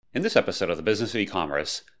In this episode of the Business of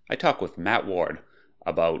E-commerce, I talk with Matt Ward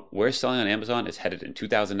about where selling on Amazon is headed in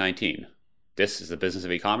 2019. This is the Business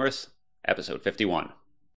of E-commerce, episode 51.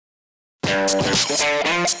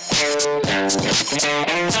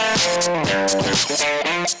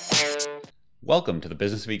 Welcome to the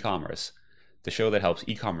Business of E-commerce, the show that helps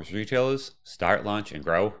e-commerce retailers start, launch, and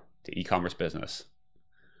grow the e-commerce business.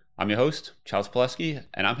 I'm your host, Charles Pileski,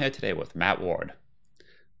 and I'm here today with Matt Ward.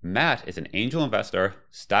 Matt is an angel investor,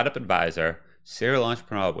 startup advisor, serial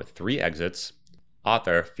entrepreneur with 3 exits,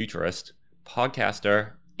 author, futurist,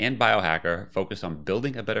 podcaster, and biohacker focused on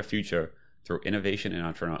building a better future through innovation and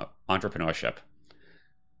entrepreneurship.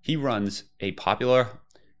 He runs a popular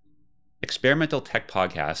experimental tech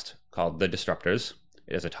podcast called The Disruptors.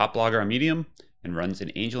 It is a top blogger on Medium and runs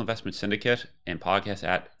an angel investment syndicate and podcast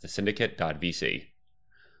at thesyndicate.vc.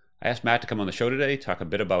 I asked Matt to come on the show today, talk a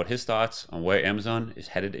bit about his thoughts on where Amazon is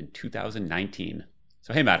headed in 2019.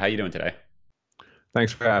 So hey Matt, how you doing today?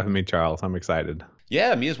 Thanks for having me, Charles. I'm excited.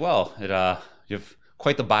 Yeah, me as well. You have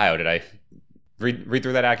quite the bio. Did I read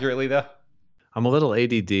through that accurately there? I'm a little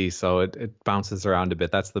ADD, so it bounces around a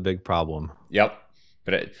bit. That's the big problem. Yep.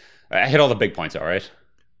 But I hit all the big points, all right?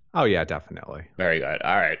 Oh, yeah, definitely. Very good.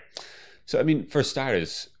 All right. So, I mean, for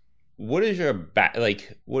starters, what is your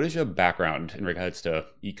background in regards to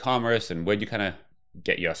e-commerce, and where'd you kind of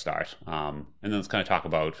get your start? And then let's kind of talk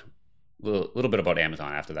about a little bit about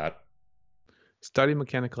Amazon after that. Studied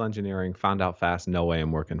mechanical engineering, found out fast, no way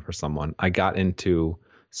I'm working for someone. I got into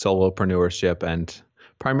solopreneurship, and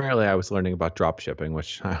primarily I was learning about drop shipping,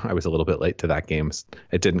 which I was a little bit late to that game.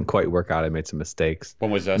 It didn't quite work out. I made some mistakes. When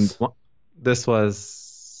was this? This was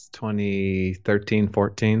 2013,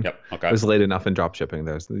 14. Yep. Okay. It was late enough in drop shipping.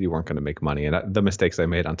 You weren't going to make money. And the mistakes I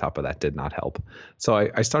made on top of that did not help. So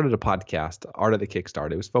I started a podcast, Art of the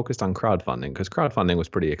Kickstart. It was focused on crowdfunding because crowdfunding was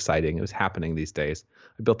pretty exciting. It was happening these days.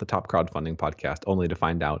 I built the top crowdfunding podcast only to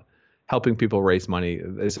find out helping people raise money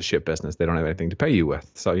is a shit business. They don't have anything to pay you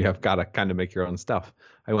with. So you have got to kind of make your own stuff.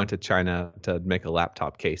 I went to China to make a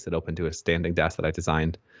laptop case that opened to a standing desk that I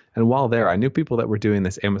designed. And while there, I knew people that were doing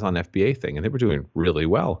this Amazon FBA thing, and they were doing really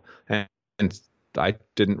well. And I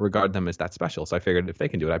didn't regard them as that special. So I figured if they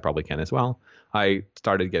can do it, I probably can as well. I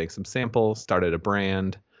started getting some samples, started a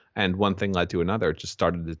brand, and one thing led to another. It just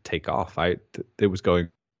started to take off. It was going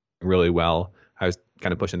really well. I was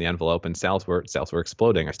kind of pushing the envelope, and sales were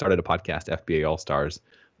exploding. I started a podcast, FBA All Stars,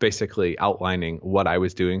 basically outlining what I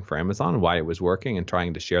was doing for Amazon, why it was working, and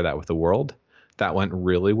trying to share that with the world. That went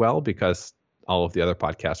really well because all of the other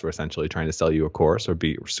podcasts were essentially trying to sell you a course or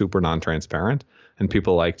be super non-transparent, and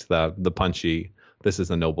people liked the punchy, this is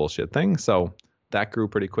a no bullshit thing. So that grew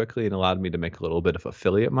pretty quickly and allowed me to make a little bit of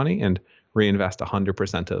affiliate money and reinvest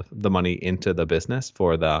 100% of the money into the business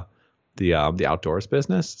for the outdoors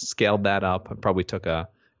business. Scaled that up. I probably took a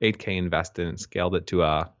 $8K invest in and scaled it to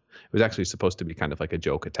it was actually supposed to be kind of like a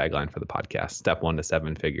joke, a tagline for the podcast, step 1 to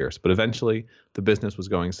 7 figures. But eventually the business was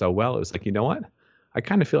going so well, it was like, you know what? I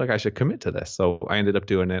kind of feel like I should commit to this. So I ended up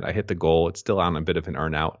doing it. I hit the goal. It's still on a bit of an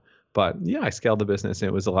earn out. But yeah, I scaled the business. And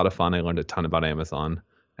it was a lot of fun. I learned a ton about Amazon.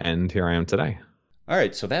 And here I am today. All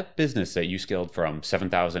right. So that business that you scaled from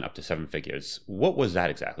 7,000 up to 7 figures, what was that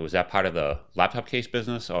exactly? Was that part of the laptop case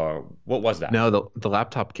business, or what was that? No, the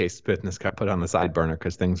laptop case business got put on the side burner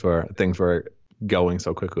because things were going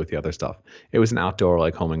so quickly with the other stuff. It was an outdoor,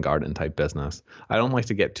 like home and garden type business. I don't like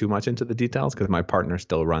to get too much into the details because my partner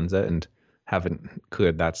still runs it and haven't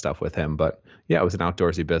cleared that stuff with him. But yeah, it was an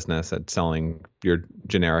outdoorsy business at selling your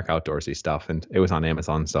generic outdoorsy stuff, and it was on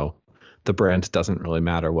Amazon. So the brand doesn't really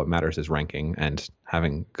matter. What matters is ranking and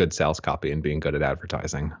having good sales copy and being good at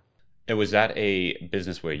advertising. And was that a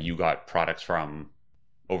business where you got products from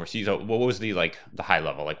overseas? What was the high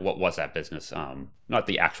level? Like, what was that business? Not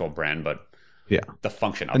the actual brand, but yeah, the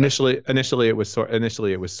function of initially it was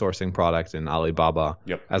sourcing product in Alibaba.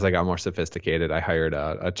 Yep. As I got more sophisticated, I hired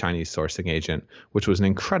a Chinese sourcing agent, which was an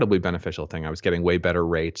incredibly beneficial thing. I was getting way better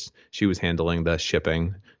rates. She was handling the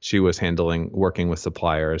shipping. She was working with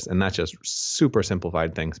suppliers, and that just super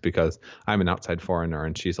simplified things because I'm an outside foreigner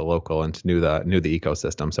and she's a local and knew the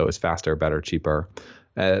ecosystem. So it was faster, better, cheaper.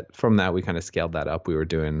 From that, we kind of scaled that up. We were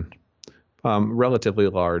doing relatively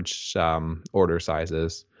large order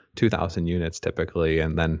sizes. 2,000 units typically,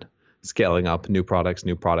 and then scaling up new products.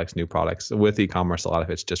 With e-commerce, a lot of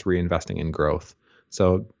it's just reinvesting in growth.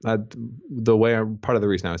 So part of the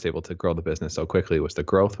reason I was able to grow the business so quickly was the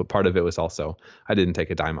growth, but part of it was also I didn't take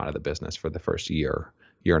a dime out of the business for the first year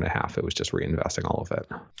and a half. It was just reinvesting all of it.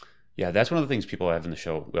 Yeah, that's one of the things people have in the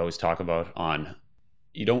show. We always talk about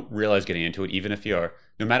you don't realize getting into it, even if no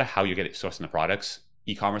matter how you get it sourcing the products,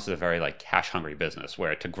 e-commerce is a very cash hungry business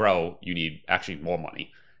where to grow, you need actually more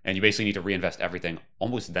money. and you basically need to reinvest everything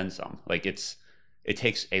almost then some. Like it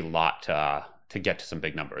takes a lot to get to some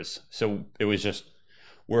big numbers. So it was just,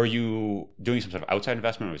 were you doing some sort of outside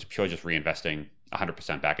investment, or was it pure just reinvesting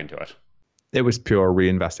 100% back into it? It was pure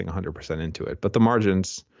reinvesting 100% into it. But the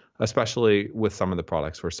margins, especially with some of the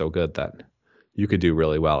products, were so good that you could do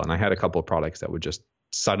really well. And I had a couple of products that would just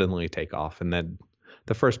suddenly take off. And then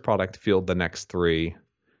the first product fueled the next three.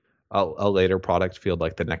 A later product fueled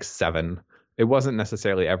like the next seven. It wasn't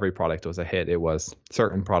necessarily every product was a hit. It was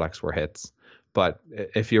certain products were hits. But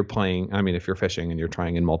if you're if you're fishing and you're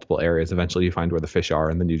trying in multiple areas, eventually you find where the fish are,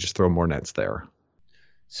 and then you just throw more nets there.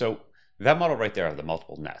 So that model right there, the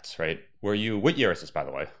multiple nets, right? What year is this, by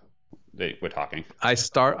the way? We're talking. I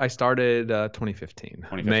started 2015,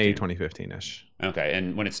 May 2015-ish. Okay,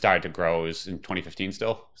 and when it started to grow, it was in 2015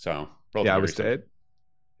 still. So yeah,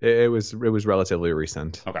 it was relatively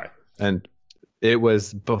recent. Okay, and it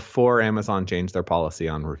was before Amazon changed their policy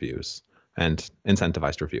on reviews and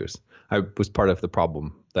incentivized reviews. I was part of the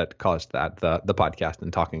problem that caused that, the podcast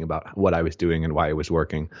and talking about what I was doing and why it was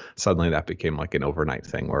working. Suddenly that became like an overnight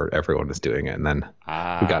thing where everyone was doing it. And then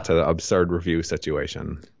we got to the absurd review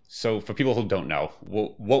situation. So for people who don't know,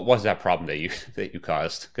 what was that problem that you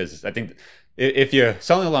caused? Because I think if you're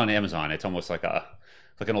selling a lot on Amazon, it's almost like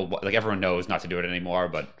an old, like everyone knows not to do it anymore.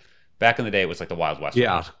 But back in the day, it was like the Wild West.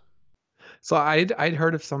 Yeah. So I'd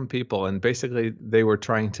heard of some people, and basically they were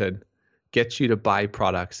trying to get you to buy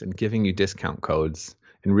products and giving you discount codes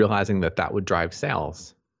and realizing that would drive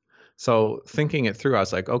sales. So thinking it through, I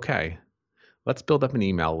was like, okay, let's build up an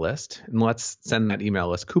email list and let's send that email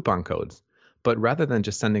list coupon codes. But rather than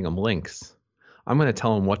just sending them links, I'm going to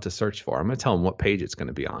tell them what to search for. I'm going to tell them what page it's going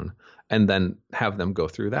to be on and then have them go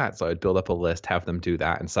through that. So I'd build up a list, have them do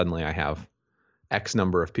that. And suddenly I have X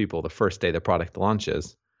number of people the first day the product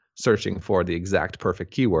launches searching for the exact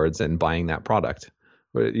perfect keywords and buying that product.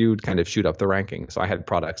 You would kind of shoot up the ranking. So I had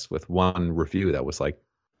products with one review that was like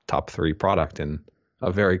top 3 product in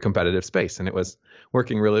a very competitive space, and it was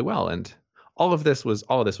working really well. And all of this was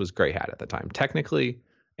Grey Hat at the time. Technically,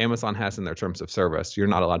 Amazon has in their terms of service, you're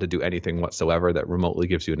not allowed to do anything whatsoever that remotely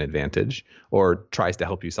gives you an advantage or tries to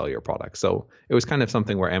help you sell your product. So it was kind of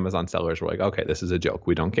something where Amazon sellers were like, okay, this is a joke.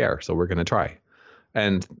 We don't care. So we're going to try.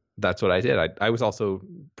 And that's what I did. I was also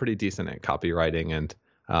pretty decent at copywriting and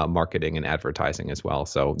marketing and advertising as well.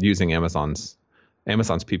 So using Amazon's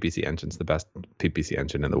PPC engine's the best PPC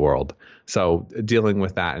engine in the world. So dealing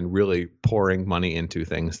with that and really pouring money into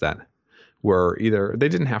things that were either, they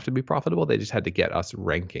didn't have to be profitable. They just had to get us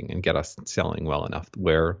ranking and get us selling well enough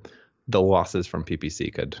where the losses from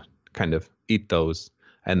PPC could kind of eat those.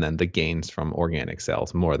 And then the gains from organic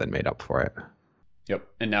sales more than made up for it. Yep.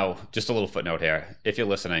 And now just a little footnote here. If you're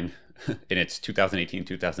listening and it's 2018,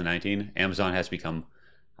 2019, Amazon has become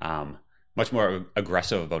much more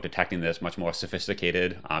aggressive about detecting this, much more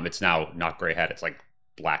sophisticated. It's now not Grey Hat, it's like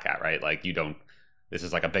Black Hat, right? Like this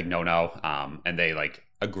is like a big no-no. And they like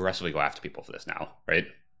aggressively go after people for this now, right?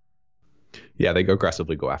 Yeah, they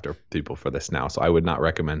aggressively go after people for this now. So I would not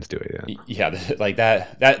recommend doing it. Yeah, like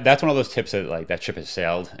that's one of those tips that like that ship has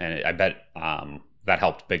sailed. And I bet that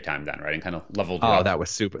helped big time then, right? And kind of leveled you up. That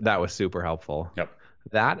was super helpful. Yep.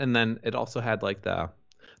 That, and then it also had like the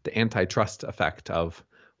antitrust effect of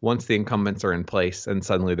once the incumbents are in place and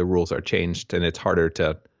suddenly the rules are changed and it's harder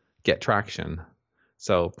to get traction.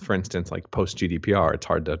 So for instance, like post GDPR, it's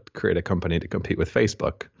hard to create a company to compete with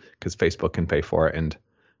Facebook because Facebook can pay for it and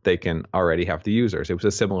they can already have the users. It was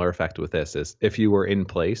a similar effect with this, is if you were in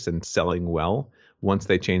place and selling well, once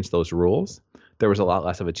they changed those rules, there was a lot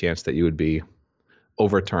less of a chance that you would be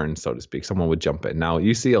overturned, so to speak. Someone would jump in. Now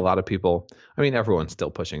you see a lot of people, I mean, everyone's still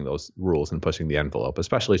pushing those rules and pushing the envelope,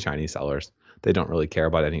 especially Chinese sellers. They don't really care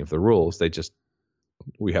about any of the rules.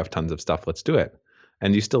 We have tons of stuff, let's do it.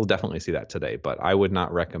 And you still definitely see that today, but I would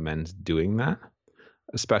not recommend doing that,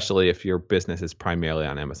 especially if your business is primarily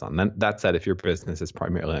on Amazon. Then that said, if your business is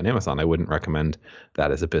primarily on Amazon, I wouldn't recommend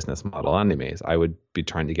that as a business model anyways. I would be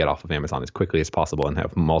trying to get off of Amazon as quickly as possible and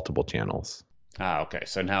have multiple channels. Okay.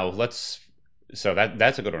 So now so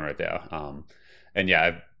that's a good one right there. And yeah,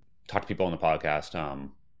 I've talked to people on the podcast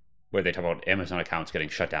where they talk about Amazon accounts getting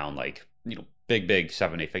shut down, like, big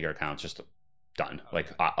 7-8 figure accounts just done, like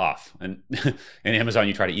off. And in Amazon,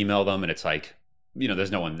 you try to email them and it's like,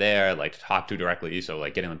 there's no one there like to talk to directly. So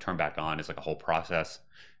like getting them turned back on is like a whole process.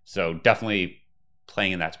 So definitely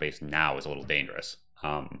playing in that space now is a little dangerous.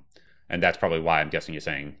 And that's probably why I'm guessing you're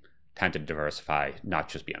saying time to diversify, not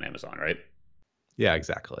just be on Amazon, right? Yeah,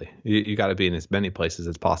 exactly. You got to be in as many places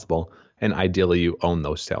as possible, and ideally you own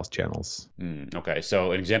those sales channels. Okay,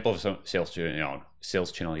 so an example of some sales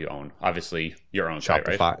channel you own, obviously your own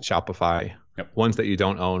Shopify, site, right? Shopify, Yep. Ones that you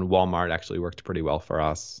don't own, Walmart actually worked pretty well for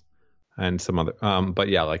us, and some other. But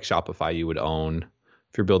yeah, like Shopify, you would own.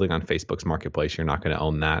 If you're building on Facebook's marketplace, you're not going to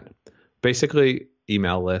own that. Basically,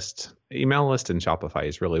 email list, and Shopify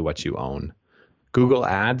is really what you own. Google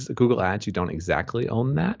Ads, you don't exactly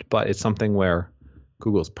own that, but it's something where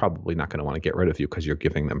Google's probably not going to want to get rid of you because you're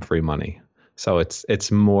giving them free money. So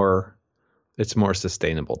it's more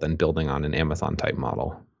sustainable than building on an Amazon type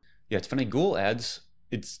model. Yeah, it's funny. Google Ads,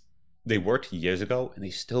 they worked years ago and they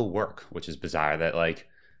still work, which is bizarre. That like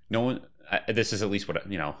no one. This is at least what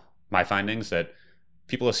my findings, that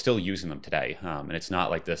people are still using them today, and it's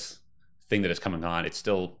not like this thing that is coming on. It's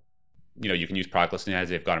still, you can use product listing ads.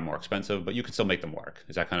 They've gotten more expensive, but you can still make them work.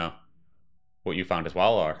 Is that kind of what you found as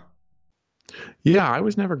well, or? Yeah, I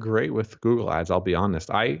was never great with Google Ads, I'll be honest.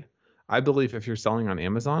 I believe if you're selling on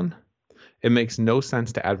Amazon, it makes no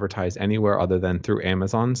sense to advertise anywhere other than through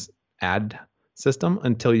Amazon's ad system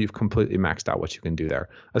until you've completely maxed out what you can do there,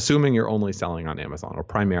 assuming you're only selling on Amazon or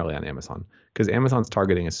primarily on Amazon, because Amazon's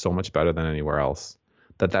targeting is so much better than anywhere else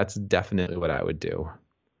that's definitely what I would do.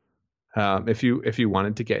 If you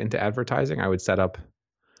wanted to get into advertising, I would set up,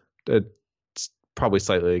 probably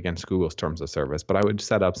slightly against Google's terms of service, but I would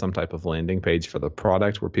set up some type of landing page for the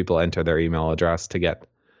product where people enter their email address to get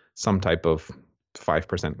some type of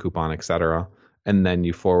 5% coupon, etc. And then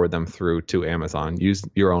you forward them through to Amazon. Use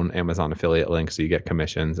your own Amazon affiliate link so you get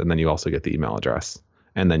commissions, and then you also get the email address,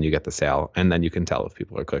 and then you get the sale, and then you can tell if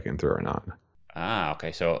people are clicking through or not. Ah,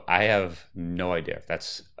 okay. So I have no idea if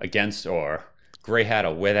that's against or gray hat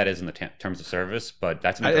or where that is in the terms of service, but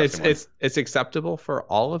that's an interesting one. It's acceptable for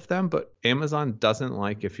all of them, but Amazon doesn't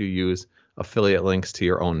like if you use affiliate links to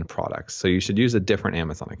your own products. So you should use a different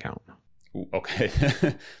Amazon account. Ooh, okay.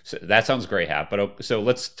 So that sounds gray hat, but so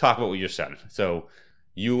let's talk about what you just said. So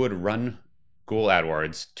you would run Google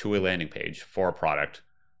AdWords to a landing page for a product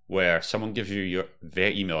where someone gives you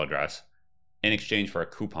their email address in exchange for a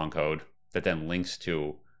coupon code that then links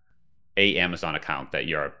to a Amazon account that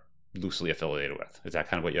you're loosely affiliated with. Is that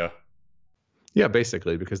kind of what you're? Yeah,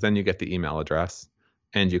 basically, because then you get the email address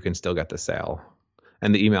and you can still get the sale.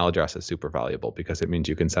 And the email address is super valuable because it means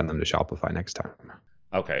you can send them to Shopify next time.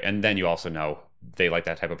 Okay, and then you also know they like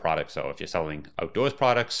that type of product. So if you're selling outdoors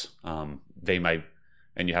products, they might,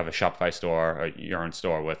 and you have a Shopify store or your own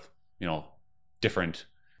store with, different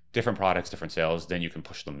products, different sales, then you can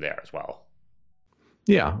push them there as well.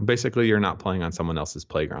 Yeah, basically, you're not playing on someone else's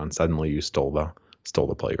playground. Suddenly, you stole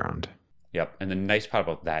the playground. Yep, and the nice part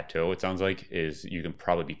about that too, it sounds like, is you can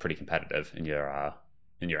probably be pretty competitive in your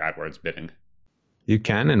AdWords bidding. You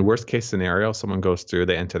can. In worst case scenario, someone goes through,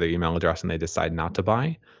 they enter their email address, and they decide not to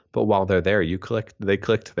buy. But while they're there, they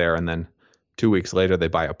clicked there, and then 2 weeks later they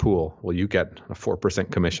buy a pool. Well, you get a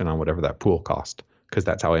 4% commission on whatever that pool cost, because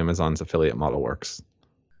that's how Amazon's affiliate model works.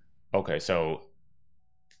 Okay, so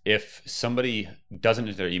if somebody doesn't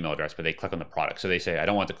enter their email address, but they click on the product, so they say, I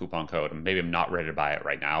don't want the coupon code, and maybe I'm not ready to buy it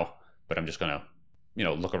right now, but I'm just going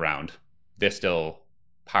to, look around, they're still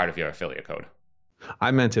part of your affiliate code.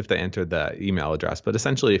 I meant if they entered the email address, but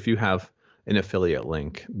essentially if you have an affiliate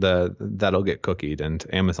link, that'll get cookied and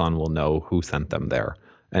Amazon will know who sent them there.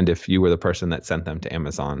 And if you were the person that sent them to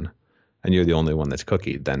Amazon and you're the only one that's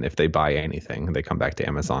cookied, then if they buy anything, they come back to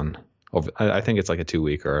Amazon. I think it's like a 2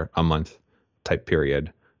 week or a month type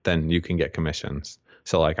period. Then you can get commissions.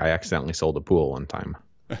 So like I accidentally sold a pool one time.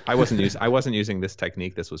 I wasn't using this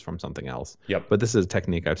technique. This was from something else. Yep. But this is a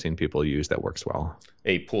technique I've seen people use that works well.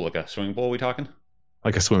 A pool, like a swimming pool, are we talking?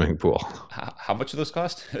 Like a swimming pool. How much do those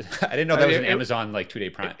cost? I didn't know that was an Amazon like 2-day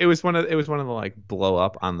Prime. It was one of the like blow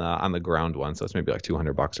up on the ground one, so it's maybe like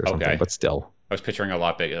 $200 or something. Okay. But still, I was picturing a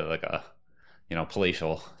lot bigger, like a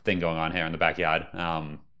palatial thing going on here in the backyard.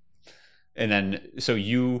 And then so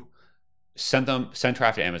you sent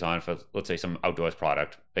traffic to Amazon for, let's say, some outdoors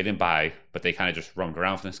product. They didn't buy, but they kind of just roamed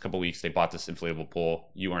around for the next couple of weeks. They bought this inflatable pool.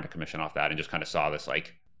 You earned a commission off that and just kind of saw this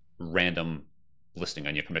like random listing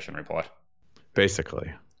on your commission report. Basically.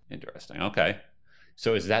 Interesting. Okay.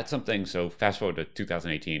 So is that something, so fast forward to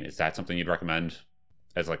 2018, is that something you'd recommend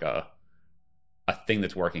as like a thing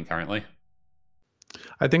that's working currently?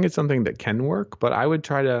 I think it's something that can work, but I would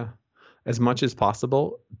try to, as much as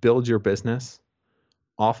possible, build your business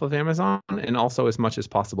off of Amazon, and also as much as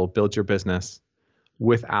possible, build your business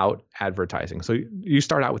without advertising. So you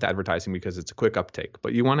start out with advertising because it's a quick uptake,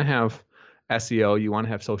 but you want to have SEO, you want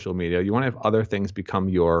to have social media, you want to have other things become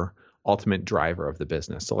your ultimate driver of the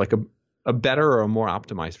business. So like a better or a more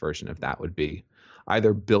optimized version of that would be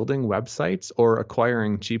either building websites or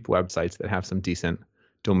acquiring cheap websites that have some decent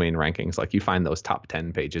domain rankings. Like you find those top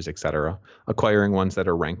 10 pages, etc. Acquiring ones that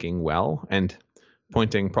are ranking well and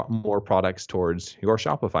pointing more products towards your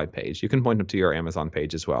Shopify page. You can point them to your Amazon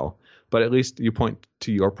page as well, but at least you point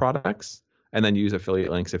to your products and then use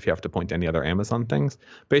affiliate links if you have to point to any other Amazon things.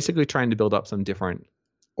 Basically trying to build up some different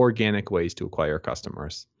organic ways to acquire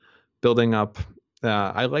customers. Building up,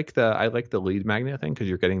 I like the lead magnet thing because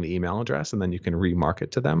you're getting the email address and then you can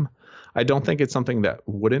remarket to them. I don't think it's something that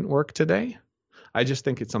wouldn't work today. I just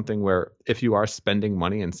think it's something where if you are spending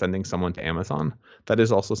money and sending someone to Amazon, that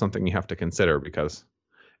is also something you have to consider because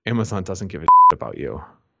Amazon doesn't give a shit about you.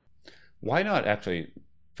 Why not actually?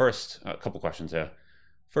 First, a couple questions here.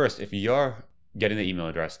 First, if you're getting the email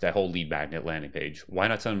address, that whole lead magnet landing page, why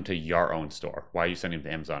not send them to your own store? Why are you sending them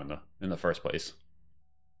to Amazon in the first place?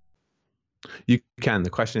 You can. The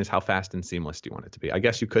question is how fast and seamless do you want it to be? I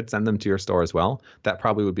guess you could send them to your store as well. That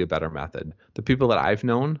probably would be a better method. The people that I've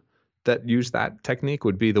known that use that technique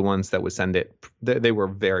would be the ones that would send it. They were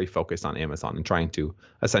very focused on Amazon and trying to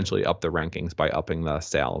essentially up the rankings by upping the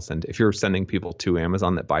sales. And if you're sending people to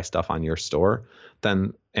Amazon that buy stuff on your store,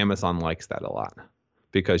 then Amazon likes that a lot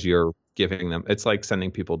because you're giving them, it's like sending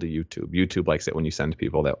people to YouTube. YouTube likes it when you send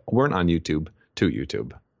people that weren't on YouTube to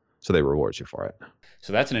YouTube. So they reward you for it.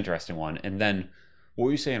 So that's an interesting one. And then what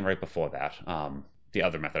were you saying right before that? The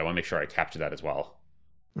other method, I want to make sure I capture that as well.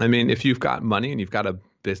 I mean, if you've got money and you've got a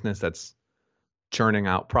business that's churning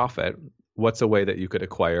out profit, what's a way that you could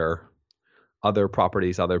acquire other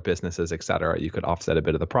properties, other businesses, et cetera? You could offset a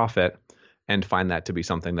bit of the profit and find that to be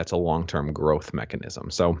something that's a long-term growth mechanism.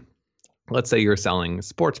 So let's say you're selling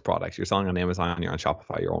sports products. You're selling on Amazon, you're on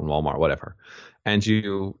Shopify, you're on Walmart, whatever. And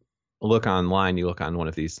you look online, you look on one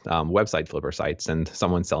of these website flipper sites and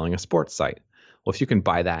someone's selling a sports site. Well, if you can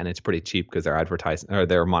buy that and it's pretty cheap because they're advertising or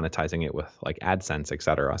they're monetizing it with like AdSense, et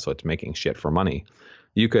cetera, so it's making shit for money,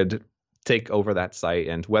 you could take over that site,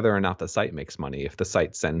 and whether or not the site makes money, if the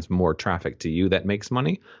site sends more traffic to you that makes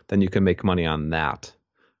money, then you can make money on that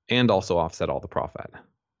and also offset all the profit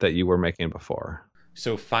that you were making before.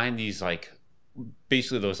 So find these like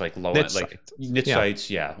basically those like low end like niche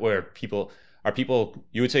sites, where people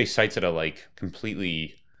you would say sites that are like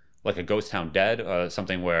completely like a ghost town dead, or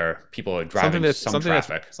something where people are driving some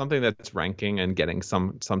traffic. Something that's ranking and getting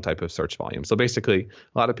some type of search volume. So basically,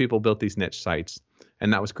 a lot of people built these niche sites,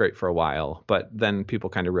 and that was great for a while. But then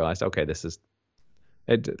people kind of realized, okay, this is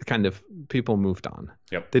it. Kind of people moved on.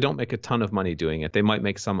 Yep. They don't make a ton of money doing it. They might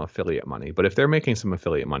make some affiliate money, but if they're making some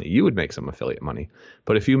affiliate money, you would make some affiliate money.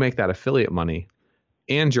 But if you make that affiliate money,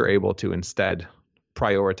 and you're able to instead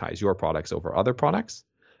prioritize your products over other products,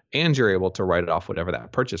 and you're able to write it off whatever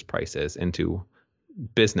that purchase price is into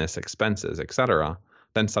business expenses, et cetera,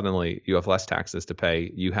 then suddenly you have less taxes to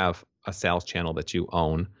pay. You have a sales channel that you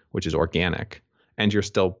own, which is organic, and you're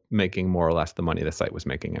still making more or less the money the site was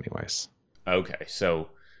making anyways. Okay, so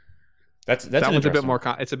that one's a bit more.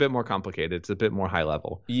 It's a bit more complicated. It's a bit more high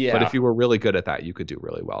level. Yeah. But if you were really good at that, you could do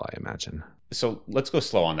really well, I imagine. So let's go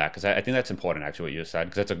slow on that because I think that's important actually what you just said,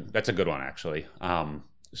 because that's a good one actually.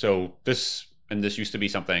 So this used to be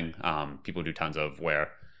something people do tons of,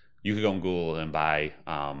 where you could go on Google and buy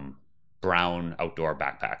brown outdoor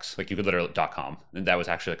backpacks. Like you could literally .com, and that was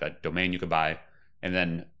actually like a domain you could buy. And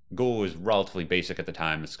then Google was relatively basic at the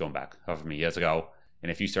time. It's going back however many years ago. And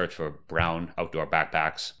if you search for brown outdoor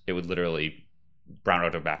backpacks, it would literally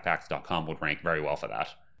brownoutdoorbackpacks.com would rank very well for that.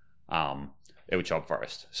 It would show up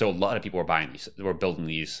first. So a lot of people were buying these, they were building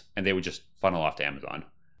these, and they would just funnel off to Amazon.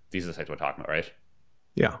 These are the sites we're talking about, right?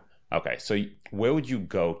 Yeah. Okay, so where would you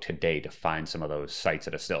go today to find some of those sites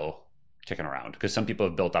that are still kicking around? Because some people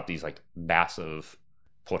have built up these like massive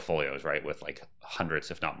portfolios, right, with like hundreds,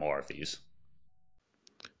 if not more, of these.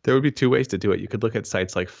 There would be two ways to do it. You could look at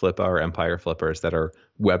sites like Flippa or Empire Flippers that are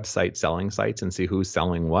website selling sites and see who's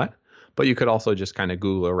selling what. But you could also just kind of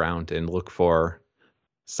Google around and look for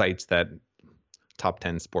sites that top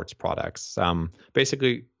 10 sports products.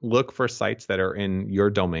 Basically, look for sites that are in your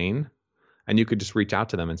domain, and you could just reach out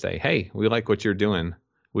to them and say, hey, we like what you're doing.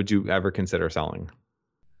 Would you ever consider selling?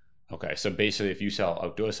 Okay, so basically, if you sell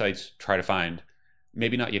outdoor sites, try to find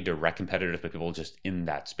maybe not your direct competitors, but people just in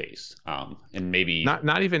that space. And maybe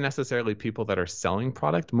not even necessarily people that are selling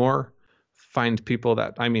product, more find people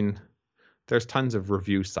that, I mean, there's tons of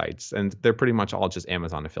review sites, and they're pretty much all just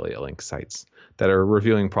Amazon affiliate link sites that are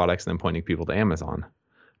reviewing products and then pointing people to Amazon.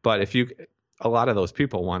 But a lot of those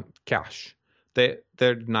people want cash.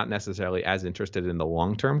 They're not necessarily as interested in the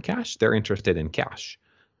long-term cash. They're interested in cash.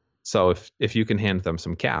 So if you can hand them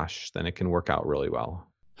some cash, then it can work out really well.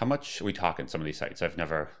 How much are we talking some of these sites? I've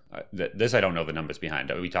never, this I don't know the numbers behind.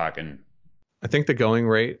 Are we talking? I think the going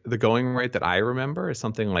rate that I remember is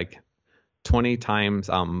something like 20 times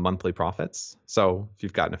monthly profits. So if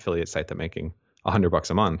you've got an affiliate site that's making $100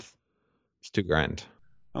 a month, It's 2 grand.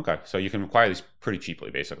 Okay, so you can acquire these pretty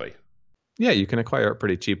cheaply, basically. Yeah, you can acquire it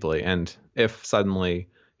pretty cheaply. And if suddenly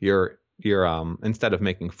you're instead of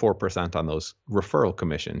making 4% on those referral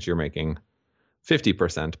commissions, you're making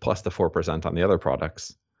 50% plus the 4% on the other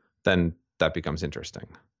products, then that becomes interesting.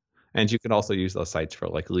 And you can also use those sites for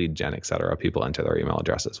like lead gen, et cetera. People enter their email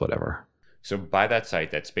addresses, whatever. So buy that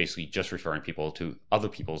site that's basically just referring people to other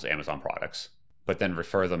people's Amazon products, but then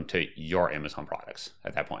refer them to your Amazon products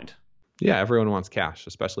at that point. Yeah, everyone wants cash,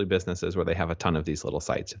 especially businesses where they have a ton of these little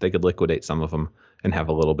sites. If they could liquidate some of them and have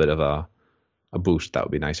a little bit of a boost, that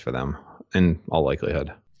would be nice for them in all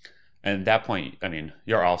likelihood. And at that point, I mean,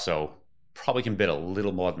 you're also probably can bid a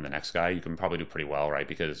little more than the next guy. You can probably do pretty well, right?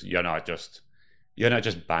 Because you're not just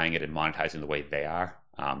buying it and monetizing the way they are.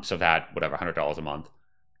 So that whatever $100 a month,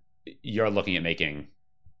 you're looking at making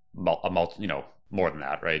more than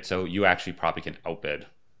that, right? So you actually probably can outbid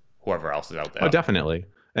whoever else is out there. Oh, definitely.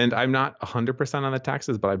 And I'm not 100% on the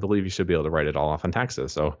taxes, but I believe you should be able to write it all off on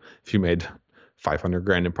taxes. So if you made 500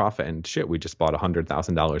 grand in profit and shit, we just bought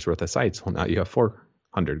 $100,000 worth of sites. Well, now you have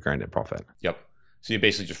 400 grand in profit. Yep. So you're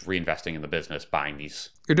basically just reinvesting in the business, buying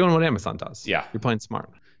these. You're doing what Amazon does. Yeah. You're playing smart.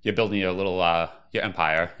 You're building your little your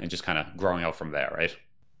empire and just kind of growing out from there, right?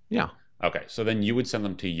 Yeah. Okay. So then you would send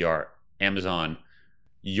them to your Amazon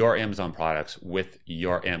products with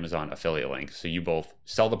your Amazon affiliate link. So you both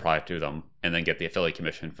sell the product to them and then get the affiliate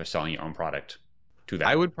commission for selling your own product to them.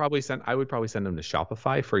 I would probably send them to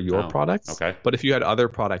Shopify for your products. Okay. But if you had other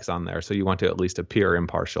products on there, so you want to at least appear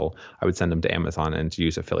impartial, I would send them to Amazon and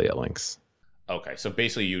use affiliate links. Okay. So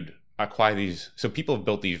basically you'd acquire these. So people have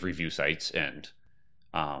built these review sites, and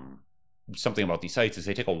something about these sites is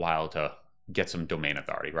they take a while to get some domain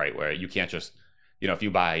authority, right? Where you can't just, if you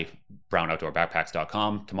buy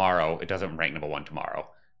brownoutdoorbackpacks.com tomorrow, it doesn't rank number one tomorrow.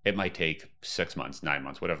 It might take 6 months, 9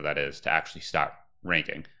 months, whatever that is, to actually start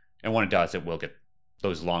ranking. And when it does, it will get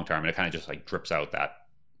those long term, and it kind of just like drips out that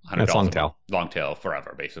 $100 long tail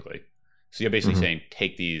forever, basically. So you're basically saying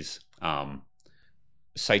take these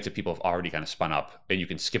sites that people have already kind of spun up, and you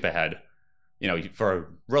can skip ahead.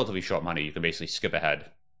 For relatively short money, you can basically skip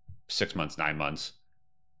ahead 6 months, 9 months,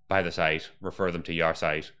 buy the site, refer them to your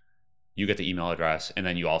site. You get the email address, and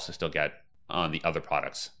then you also still get on the other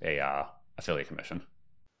products a affiliate commission.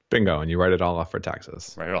 Bingo, and you write it all off for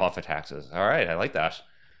taxes. Write it all off for taxes. All right, I like that.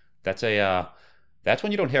 That's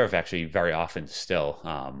one you don't hear of actually very often. Still,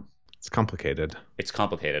 it's complicated. It's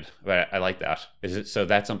complicated, but I like that. Is it so?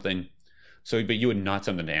 That's something. So, but you would not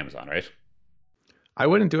send them to Amazon, right? I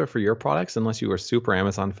wouldn't do it for your products unless you were super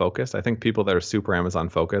Amazon focused. I think people that are super Amazon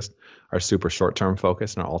focused are super short term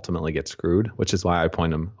focused and ultimately get screwed, which is why I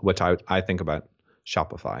point them, which I think about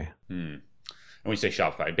Shopify. And when you say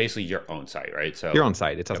Shopify, basically your own site, right? So your own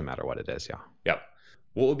site. It doesn't matter what it is. Yeah. Yep.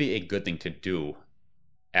 What would be a good thing to do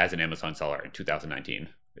as an Amazon seller in 2019?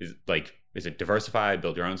 Is it diversify,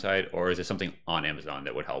 build your own site, or is it something on Amazon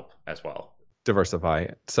that would help as well? Diversify.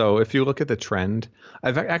 So if you look at the trend,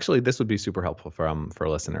 this would be super helpful for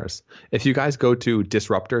listeners. If you guys go to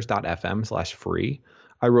disruptors.fm/free,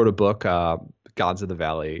 I wrote a book, Gods of the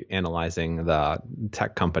Valley, analyzing the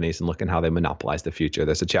tech companies and looking how they monopolize the future.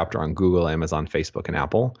 There's a chapter on Google, Amazon, Facebook, and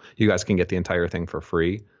Apple. You guys can get the entire thing for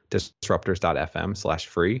free.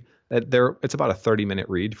 Disruptors.fm/free. It's about a 30-minute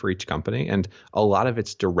read for each company, and a lot of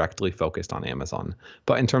it's directly focused on Amazon.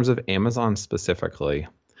 But in terms of Amazon specifically,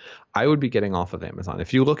 I would be getting off of Amazon.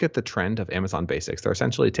 If you look at the trend of Amazon Basics, they're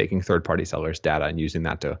essentially taking third-party sellers' data and using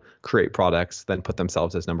that to create products, then put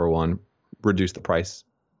themselves as number one, reduce the price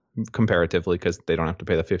comparatively because they don't have to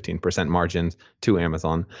pay the 15% margins to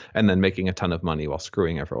Amazon, and then making a ton of money while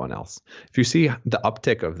screwing everyone else. If you see the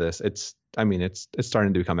uptick of this, it's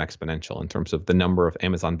starting to become exponential in terms of the number of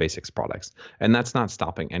Amazon Basics products. And that's not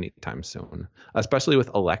stopping anytime soon, especially with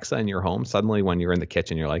Alexa in your home. Suddenly when you're in the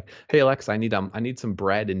kitchen, you're like, hey, Alexa, I need some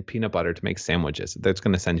bread and peanut butter to make sandwiches. That's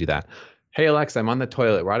going to send you that. Hey, Alexa, I'm on the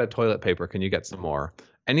toilet. We're out of toilet paper. Can you get some more?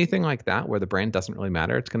 Anything like that where the brand doesn't really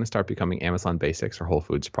matter, it's going to start becoming Amazon Basics or Whole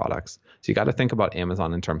Foods products. So you got to think about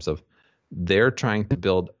Amazon in terms of they're trying to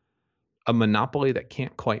build a monopoly that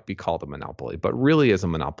can't quite be called a monopoly, but really is a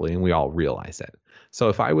monopoly, and we all realize it. So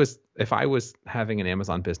if I was having an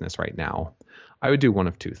Amazon business right now, I would do one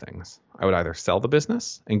of two things. I would either sell the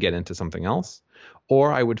business and get into something else,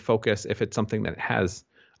 or I would focus if it's something that has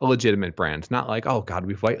a legitimate brand, not like, oh God,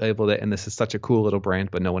 we've white labeled it and this is such a cool little brand,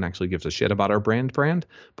 but no one actually gives a shit about our brand.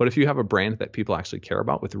 But if you have a brand that people actually care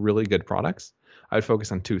about with really good products, I would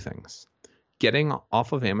focus on two things. Getting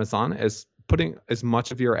off of Amazon is putting as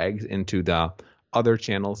much of your eggs into the other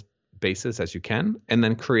channels basis as you can, and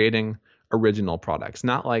then creating original products.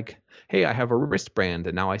 Not like, hey, I have a wristband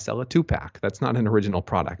and now I sell a 2-pack. That's not an original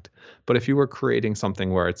product. But if you were creating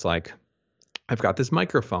something where it's like, I've got this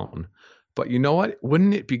microphone, but you know what?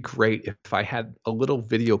 Wouldn't it be great if I had a little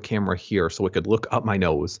video camera here so it could look up my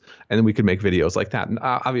nose and then we could make videos like that? And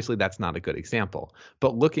obviously, that's not a good example,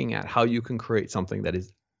 but looking at how you can create something that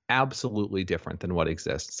is absolutely different than what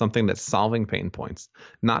exists, something that's solving pain points,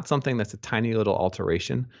 not something that's a tiny little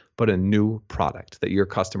alteration, but a new product that your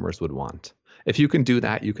customers would want. If you can do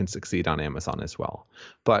that, you can succeed on Amazon as well.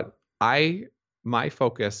 But my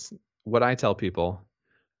focus, what I tell people,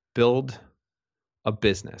 build a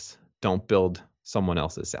business. Don't build someone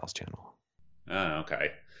else's sales channel. Oh,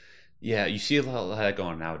 okay. Yeah, you see a lot of that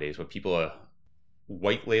going on nowadays where people are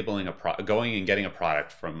white labeling going and getting a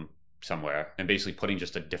product from somewhere and basically putting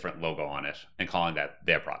just a different logo on it and calling that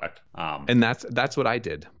their product. And that's what I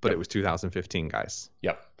did, but It was 2015, guys.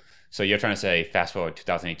 Yep. So you're trying to say fast forward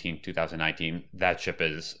 2018, 2019, that ship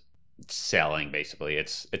is sailing basically.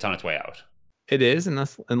 It's on its way out. It is,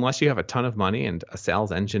 unless you have a ton of money and a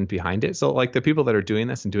sales engine behind it. So like the people that are doing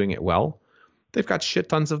this and doing it well, they've got shit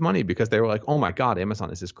tons of money because they were like, oh my God,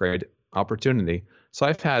 Amazon is this great opportunity. So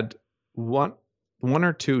I've had one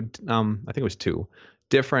or two, I think it was two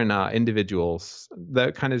different individuals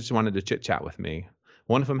that kind of just wanted to chit chat with me.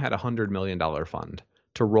 One of them had $100 million fund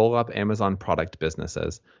to roll up Amazon product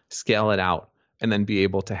businesses, scale it out, and then be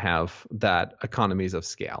able to have that economies of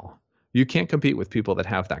scale. You can't compete with people that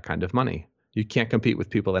have that kind of money. You can't compete with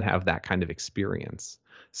people that have that kind of experience.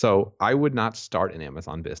 So I would not start an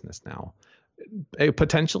Amazon business now.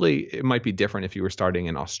 Potentially, it might be different if you were starting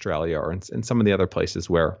in Australia or in some of the other places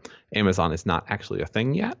where Amazon is not actually a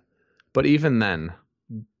thing yet. But even then,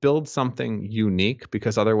 build something unique,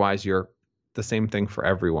 because otherwise you're the same thing for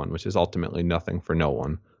everyone, which is ultimately nothing for no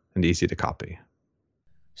one and easy to copy.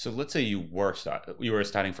 So let's say you were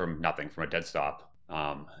starting from nothing, from a dead stop.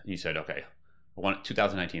 You said, okay,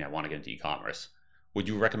 2019, I want to get into e-commerce. Would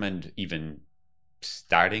you recommend even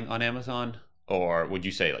starting on Amazon, or would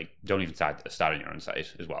you say like don't even start on your own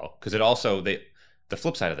site as well? Because it also the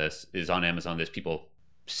flip side of this is on Amazon, there's people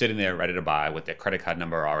sitting there ready to buy with their credit card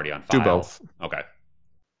number already on file. Do both. Okay.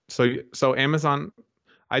 So Amazon,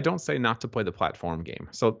 I don't say not to play the platform game.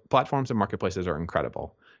 So platforms and marketplaces are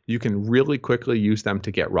incredible. You can really quickly use them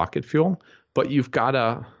to get rocket fuel, but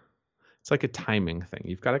it's like a timing thing.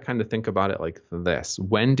 You've got to kind of think about it like this.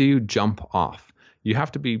 When do you jump off? You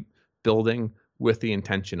have to be building with the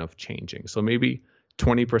intention of changing. So maybe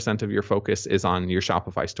 20% of your focus is on your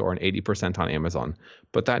Shopify store and 80% on Amazon,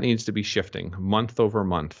 but that needs to be shifting month over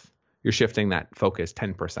month. You're shifting that focus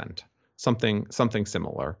 10%, something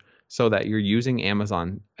similar, so that you're using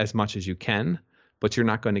Amazon as much as you can, but you're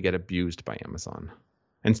not going to get abused by Amazon.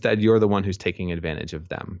 Instead, you're the one who's taking advantage of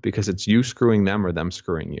them because it's you screwing them or them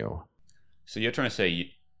screwing you. So you're trying to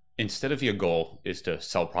say instead of your goal is to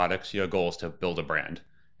sell products, your goal is to build a brand,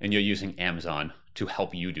 and you're using Amazon to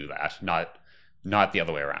help you do that, not the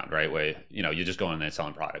other way around, right? Where you're just going in there and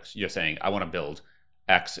selling products. You're saying I want to build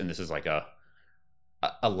X, and this is like a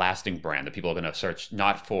lasting brand that people are going to search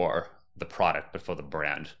not for the product but for the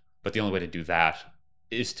brand. But the only way to do that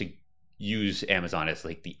is to use Amazon as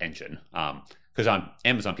like the engine, because on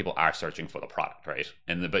Amazon people are searching for the product, right?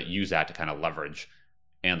 But use that to kind of leverage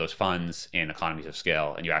and those funds and economies of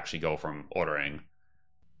scale, and you actually go from ordering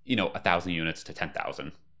 1,000 units to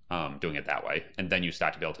 10,000, doing it that way, and then you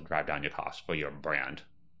start to be able to drive down your costs for your brand.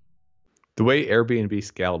 The way Airbnb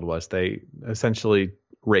scaled was they essentially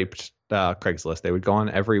raped Craigslist. They would go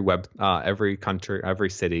on every country, every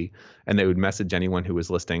city, and they would message anyone who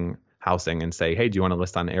was listing housing and say, hey, do you want to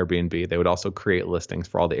list on Airbnb? They would also create listings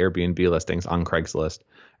for all the Airbnb listings on Craigslist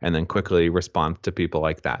and then quickly respond to people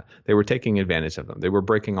like that. They were taking advantage of them. They were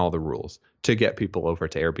breaking all the rules to get people over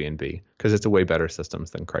to Airbnb because it's a way better system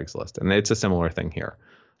than Craigslist. And it's a similar thing here.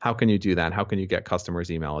 How can you do that? How can you get customers'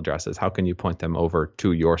 email addresses? How can you point them over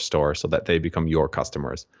to your store so that they become your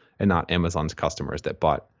customers and not Amazon's customers that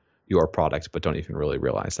bought your product but don't even really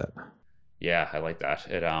realize it? Yeah, I like that.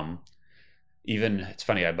 It's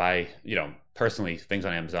funny, I buy, personally things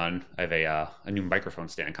on Amazon. I have a new microphone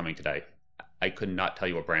stand coming today. I could not tell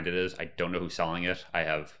you what brand it is. I don't know who's selling it. I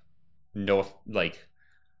have no thing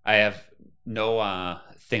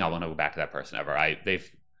I want to go back to that person ever.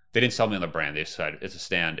 They didn't sell me on the brand. They said it's a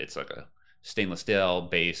stand. It's like a stainless steel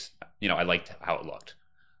base. I liked how it looked.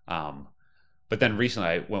 But then recently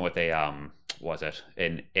I went with an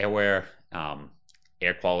Airware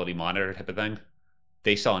air quality monitor type of thing.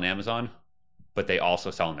 They sell on Amazon, but they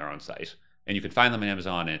also sell on their own site. And you can find them on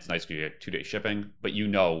Amazon, and it's nice because you get 2-day shipping, but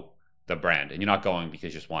the brand, and you're not going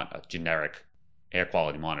because you just want a generic air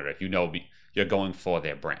quality monitor, you know you're going for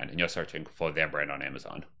their brand and you're searching for their brand on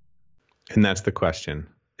Amazon. And that's the question.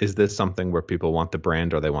 Is this something where people want the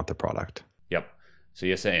brand or they want the product? Yep. So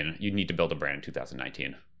you're saying you need to build a brand in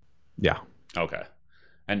 2019. Yeah. Okay.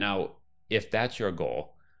 And now, if that's your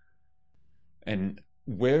goal, and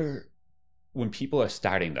when people are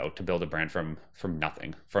starting though to build a brand from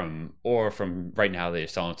nothing, from right now they're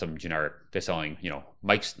selling some generic, they're selling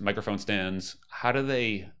mics, microphone stands. How do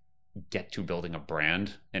they get to building a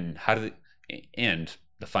brand, and and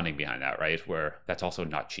the funding behind that, right? Where that's also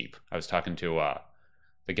not cheap. I was talking to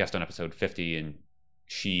the guest on episode 50, and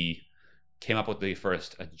she came up with the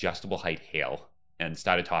first adjustable height hail and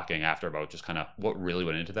started talking after about just kind of what really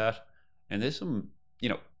went into that. And there's some,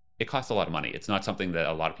 it costs a lot of money. It's not something that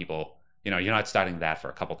a lot of people, you're not starting that for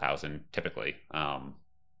a couple thousand typically.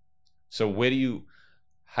 So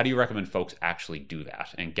how do you recommend folks actually do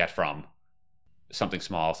that and get from something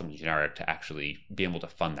small, something generic, to actually be able to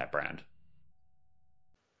fund that brand?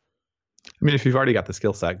 I mean, if you've already got the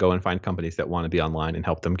skill set, go and find companies that want to be online and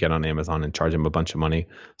help them get on Amazon and charge them a bunch of money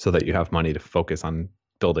so that you have money to focus on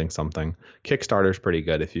building something. Kickstarter is pretty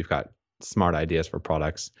good if you've got smart ideas for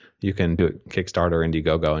products. You can do Kickstarter,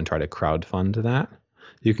 Indiegogo, and try to crowdfund that.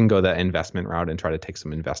 You can go that investment route and try to take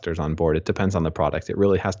some investors on board. It depends on the product. It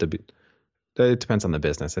really has to be, it depends on the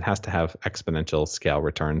business. It has to have exponential scale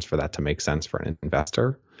returns for that to make sense for an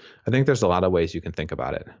investor. I think there's a lot of ways you can think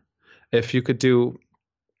about it. If you could do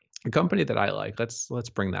a company that I like, let's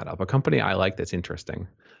bring that up. A company I like that's interesting.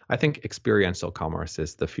 I think experiential commerce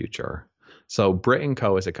is the future. So Brit &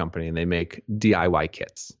 Co. is a company, and they make DIY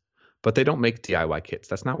kits. But they don't make DIY kits.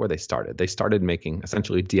 That's not where they started. They started making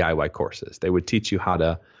essentially DIY courses. They would teach you how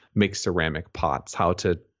to make ceramic pots, how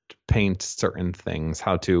to paint certain things,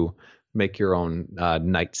 how to make your own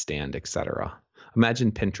nightstand, etc.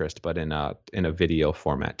 Imagine Pinterest, but in a video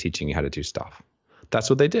format, teaching you how to do stuff.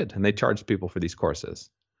 That's what they did, and they charged people for these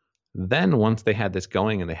courses. Then once they had this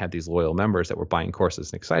going and they had these loyal members that were buying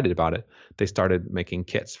courses and excited about it, they started making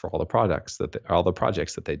kits for all the projects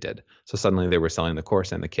that they did. So suddenly they were selling the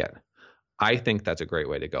course and the kit. I think that's a great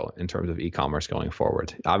way to go in terms of e-commerce going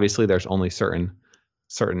forward. Obviously, there's only certain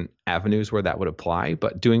avenues where that would apply,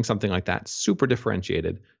 but doing something like that, super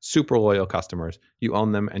differentiated, super loyal customers, you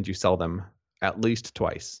own them and you sell them at least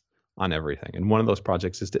twice on everything. And one of those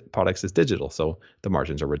products is digital, so the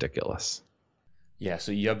margins are ridiculous. Yeah,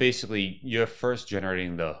 so you're first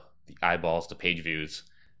generating the eyeballs, the page views,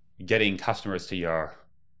 getting customers to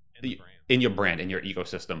in your brand, in your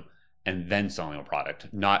ecosystem, and then selling a product,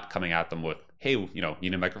 not coming at them with, hey,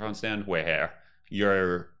 need a microphone stand? We're here.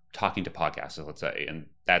 You're talking to podcasters, let's say, and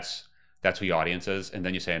that's who your audience is. And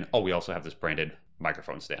then you're saying, oh, we also have this branded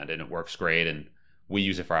microphone stand and it works great and we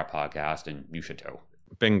use it for our podcast and you should too.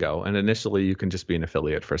 Bingo. And initially you can just be an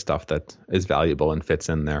affiliate for stuff that is valuable and fits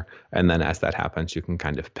in there. And then as that happens, you can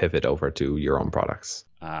kind of pivot over to your own products.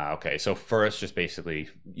 Okay. So first, just basically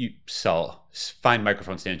you find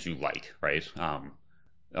microphone stands you like, right?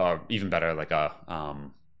 Or even better, like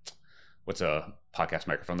what's a podcast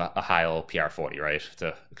microphone? A Heil PR40, right? It's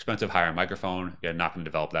an expensive higher microphone. You're not going to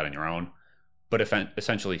develop that on your own, but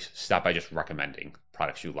essentially stop by just recommending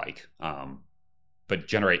products you like, but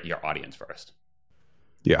generate your audience first.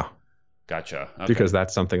 Yeah. Gotcha. Okay. Because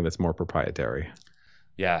that's something that's more proprietary.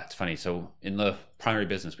 Yeah, it's funny. So in the primary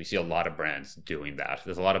business, we see a lot of brands doing that.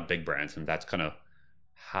 There's a lot of big brands, and that's kind of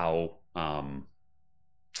how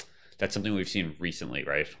that's something we've seen recently,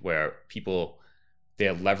 right? Where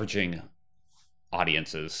they're leveraging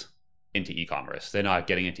audiences into e-commerce. They're not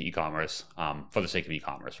getting into e-commerce for the sake of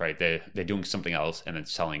e-commerce, right? They're doing something else and then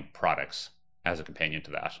selling products as a companion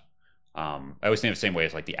to that. I always think of the same way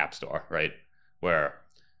as like the App Store, right? Where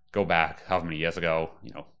go back however many years ago,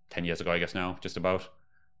 10 years ago, I guess now, just about,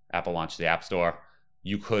 Apple launched the App Store.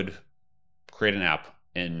 You could create an app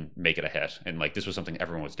and make it a hit. And like this was something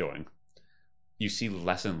everyone was doing. You see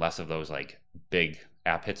less and less of those like big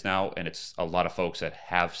app hits now. And it's a lot of folks that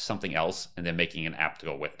have something else and they're making an app to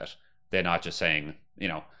go with it. They're not just saying,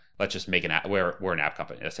 let's just make an app. We're an app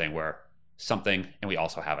company. They're saying we're something and we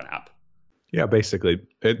also have an app. Yeah, basically,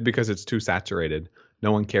 because it's too saturated.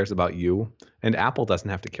 No one cares about you. And Apple doesn't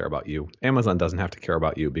have to care about you. Amazon doesn't have to care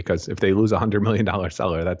about you, because if they lose $100 million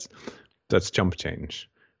seller, that's chump change.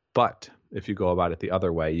 But if you go about it the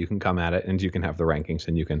other way, you can come at it and you can have the rankings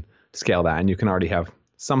and you can scale that, and you can already have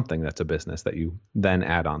something that's a business that you then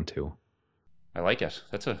add on to. I like it.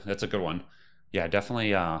 That's a good one. Yeah, definitely.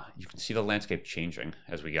 You can see the landscape changing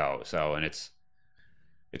as we go. So, and it's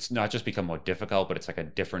not just become more difficult, but it's like a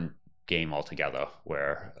different game altogether,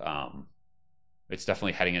 where it's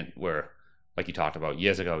definitely heading in where like you talked about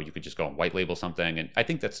years ago, you could just go and white label something. And I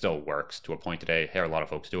think that still works to a point today. There are a lot of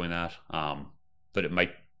folks doing that. But it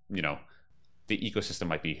might, the ecosystem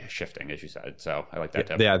might be shifting, as you said. So I like that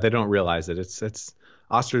tip. Yeah, they don't realize it. It's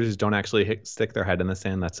ostriches don't actually stick their head in the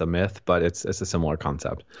sand. That's a myth, but it's a similar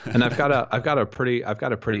concept. And I've got a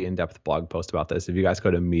pretty in-depth blog post about this. If you guys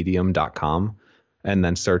go to medium.com and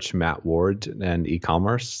then search Matt Ward and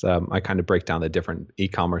e-commerce, I kind of break down the different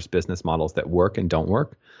e-commerce business models that work and don't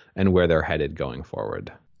work and where they're headed going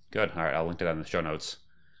forward. Good. All right, I'll link to that in the show notes.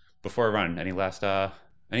 Before I run, any last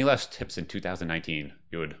tips in 2019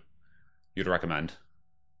 you'd recommend?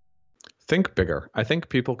 Think bigger. I think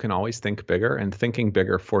people can always think bigger, and thinking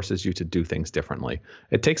bigger forces you to do things differently.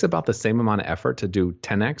 It takes about the same amount of effort to do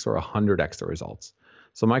 10x or 100x the results.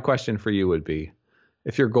 So my question for you would be,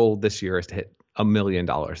 if your goal this year is to hit $1 million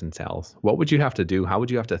in sales, what would you have to do? How would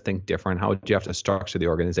you have to think different? How would you have to structure the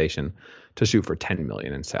organization to shoot for 10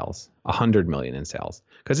 million in sales, 100 million in sales?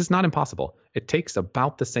 Because it's not impossible. It takes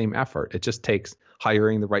about the same effort. It just takes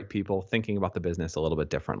hiring the right people, thinking about the business a little bit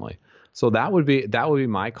differently. So that would be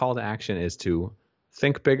my call to action, is to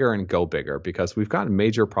think bigger and go bigger, because we've got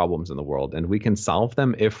major problems in the world and we can solve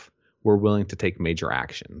them if we're willing to take major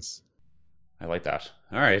actions. I like that.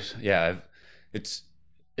 All right. Yeah. It's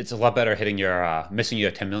a lot better hitting your missing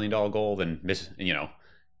your $10 million goal than missing your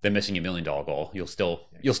 $1 million goal. You'll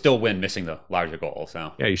still win missing the larger goal.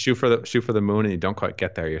 So yeah, you shoot for the moon and you don't quite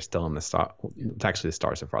get there. You're still in the star. It's actually the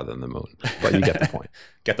stars are farther than the moon, but you get the point.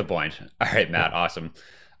 Get the point. All right, Matt. Yeah. Awesome.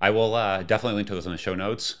 I will definitely link to those in the show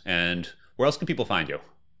notes. And where else can people find you?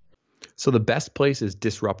 So the best place is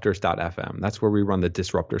disruptors.fm. That's where we run the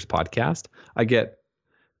Disruptors podcast. I get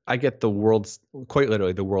quite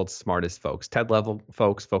literally the world's smartest folks, TED level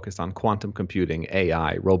folks focused on quantum computing,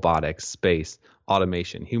 AI, robotics, space,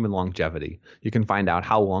 automation, human longevity. You can find out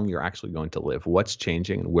how long you're actually going to live, what's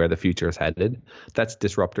changing, and where the future is headed. That's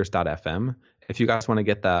disruptors.fm. If you guys want to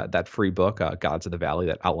get that free book, Gods of the Valley,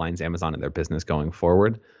 that outlines Amazon and their business going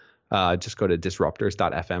forward, just go to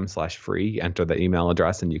disruptors.fm/free, enter the email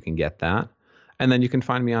address, and you can get that. And then you can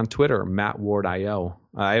find me on Twitter, MattWard.io.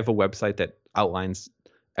 I have a website that outlines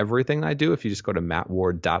everything I do. If you just go to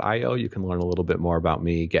mattward.io, you can learn a little bit more about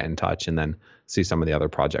me, get in touch, and then see some of the other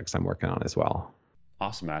projects I'm working on as well.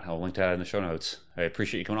 Awesome, Matt. I'll link to that in the show notes. I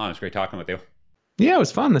appreciate you coming on. It's great talking with you. Yeah, it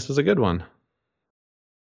was fun. This was a good one.